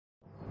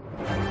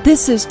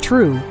This is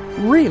True,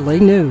 Really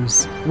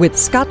News with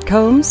Scott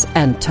Combs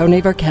and Tony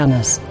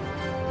Vercanis.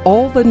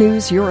 All the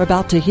news you're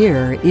about to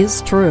hear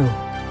is true,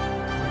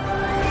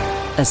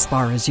 as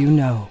far as you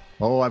know.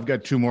 Oh, I've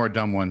got two more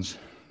dumb ones.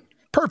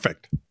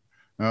 Perfect.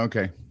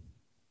 Okay.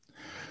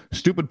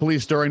 Stupid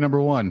police story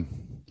number one.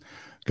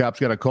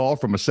 Cops got a call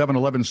from a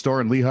 7-Eleven store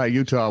in Lehi,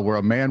 Utah, where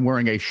a man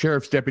wearing a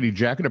sheriff's deputy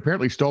jacket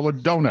apparently stole a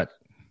donut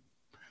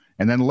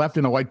and then left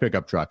in a white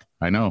pickup truck.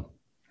 I know.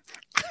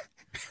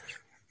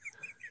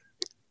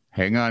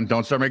 Hang on.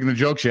 Don't start making the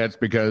jokes yet,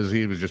 because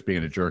he was just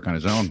being a jerk on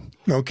his own.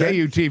 Okay.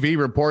 KUTV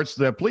reports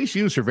the police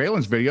used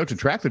surveillance video to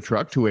track the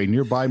truck to a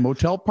nearby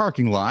motel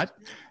parking lot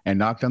and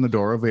knocked on the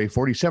door of a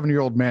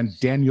 47-year-old man,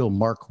 Daniel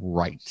Mark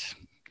Wright.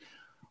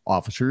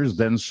 Officers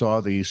then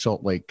saw the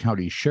Salt Lake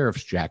County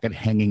Sheriff's jacket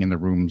hanging in the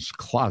room's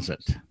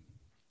closet.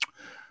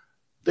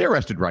 They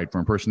arrested Wright for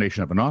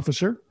impersonation of an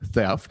officer,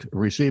 theft,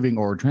 receiving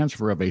or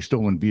transfer of a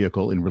stolen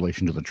vehicle in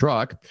relation to the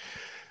truck.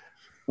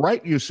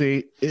 Wright, you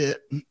see,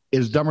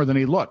 is dumber than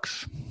he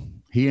looks.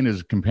 He and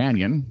his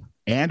companion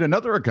and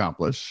another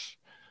accomplice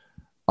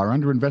are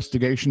under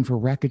investigation for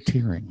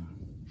racketeering.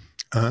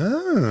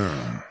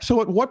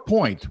 So at what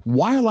point,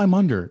 while I'm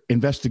under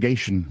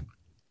investigation,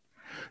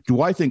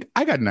 do I think,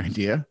 I got an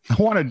idea,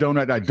 I want a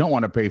donut, I don't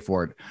want to pay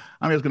for it,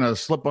 I'm just going to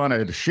slip on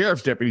a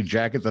sheriff's deputy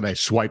jacket that I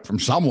swiped from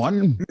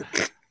someone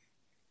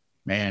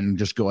and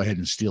just go ahead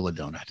and steal a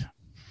donut?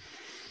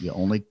 You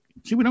only,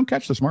 see, we don't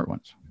catch the smart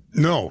ones.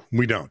 No,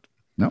 we don't.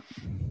 No.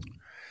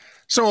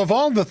 So of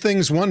all the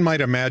things one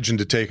might imagine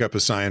to take up a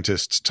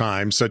scientist's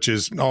time, such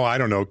as,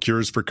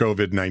 cures for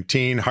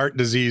COVID-19, heart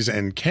disease,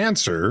 and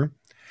cancer,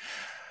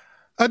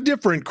 a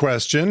different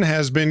question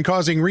has been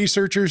causing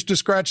researchers to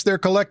scratch their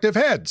collective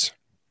heads.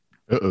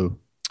 Uh-oh.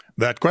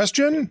 That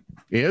question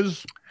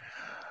is,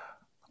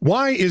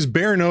 why is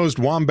bare-nosed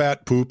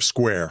wombat poop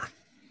square?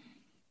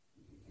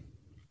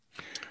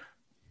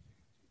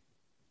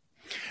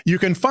 You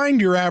can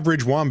find your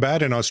average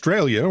wombat in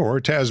Australia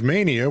or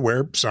Tasmania,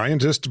 where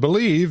scientists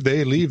believe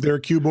they leave their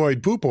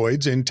cuboid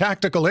poopoids in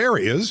tactical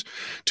areas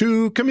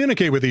to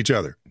communicate with each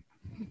other.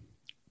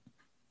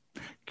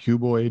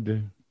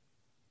 Cuboid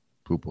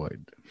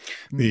poopoid.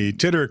 The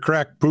Titter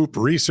Crack Poop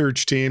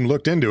research team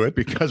looked into it.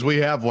 Because we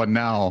have one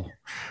now.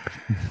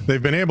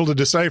 They've been able to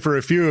decipher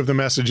a few of the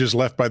messages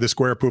left by the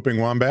square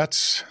pooping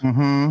wombats.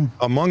 Mm-hmm.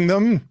 Among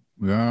them,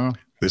 yeah,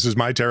 this is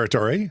my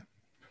territory.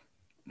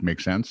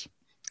 Makes sense.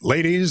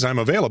 Ladies, I'm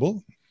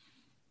available.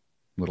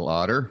 Little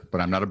otter,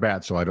 but I'm not a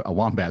bat, so a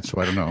wombat,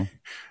 so I don't know.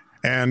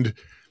 And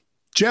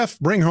Jeff,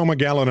 bring home a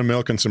gallon of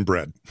milk and some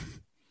bread.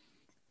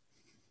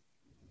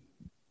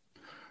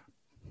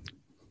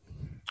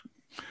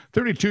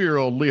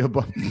 32-year-old Leah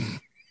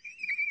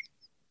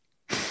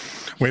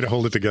Way to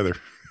hold it together.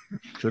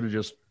 Should have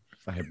just,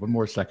 if I had one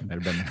more second,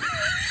 I'd have been there.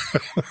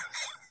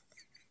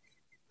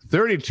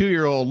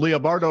 32-year-old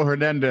Leobardo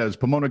Hernandez,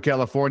 Pomona,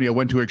 California,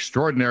 went to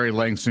extraordinary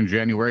lengths in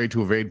January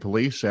to evade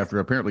police after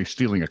apparently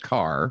stealing a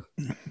car.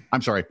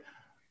 I'm sorry,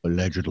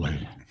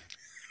 allegedly.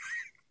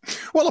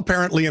 Well,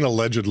 apparently and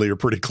allegedly are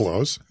pretty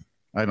close.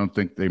 I don't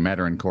think they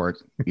matter in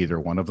court, either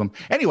one of them.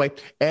 Anyway,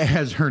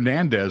 as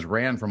Hernandez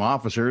ran from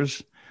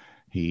officers,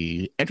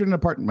 he entered an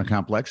apartment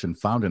complex and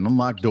found an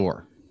unlocked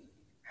door.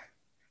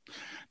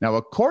 Now,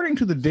 according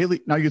to the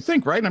Daily... Now, you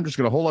think, right? I'm just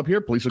going to hold up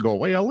here. Police will go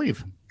away. I'll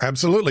leave.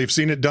 Absolutely. I've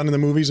seen it done in the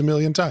movies a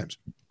million times.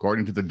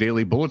 According to the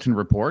Daily Bulletin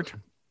report,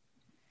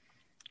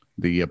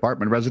 the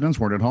apartment residents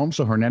weren't at home,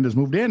 so Hernandez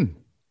moved in,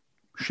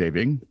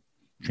 shaving,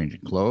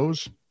 changing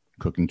clothes,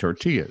 cooking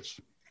tortillas,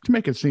 to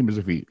make it seem as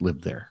if he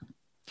lived there.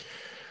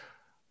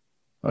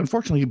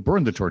 Unfortunately, he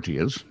burned the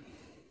tortillas.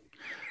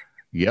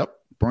 Yep,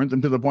 burned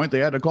them to the point they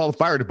had to call the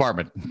fire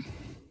department.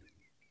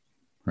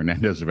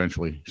 Hernandez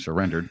eventually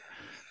surrendered,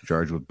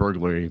 charged with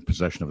burglary,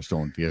 possession of a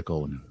stolen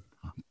vehicle, and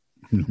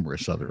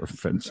numerous other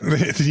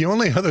offenses. The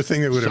only other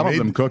thing that would have made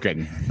them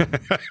cooking.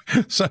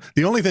 So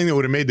the only thing that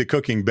would have made the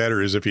cooking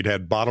better is if he'd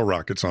had bottle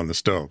rockets on the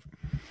stove.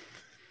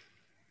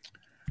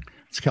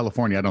 It's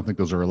California. I don't think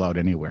those are allowed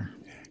anywhere.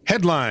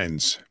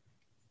 Headlines.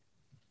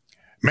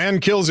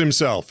 Man kills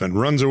himself and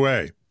runs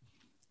away.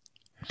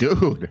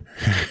 Dude.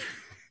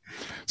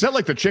 Is that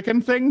like the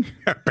chicken thing?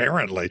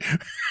 Apparently.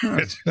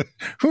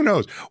 Who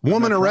knows?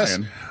 Woman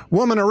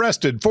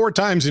arrested 4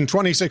 times in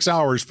 26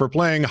 hours for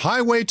playing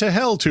Highway to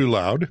Hell too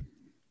loud.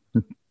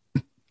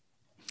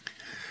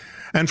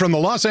 And from the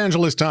Los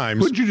Angeles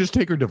Times... Wouldn't you just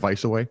take her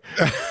device away?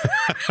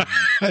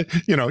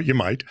 You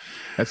might.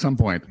 At some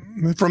point.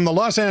 From the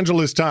Los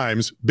Angeles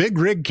Times, big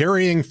rig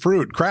carrying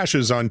fruit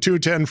crashes on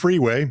 210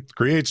 freeway,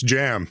 creates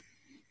jam.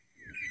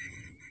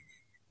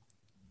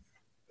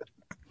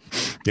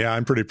 Yeah,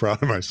 I'm pretty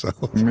proud of myself.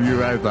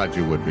 I thought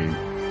you would be.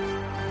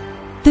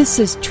 This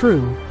is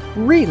True,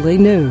 Really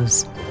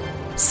News.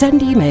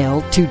 Send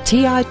email to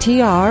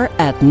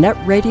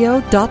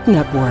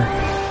TITR@netradio.network.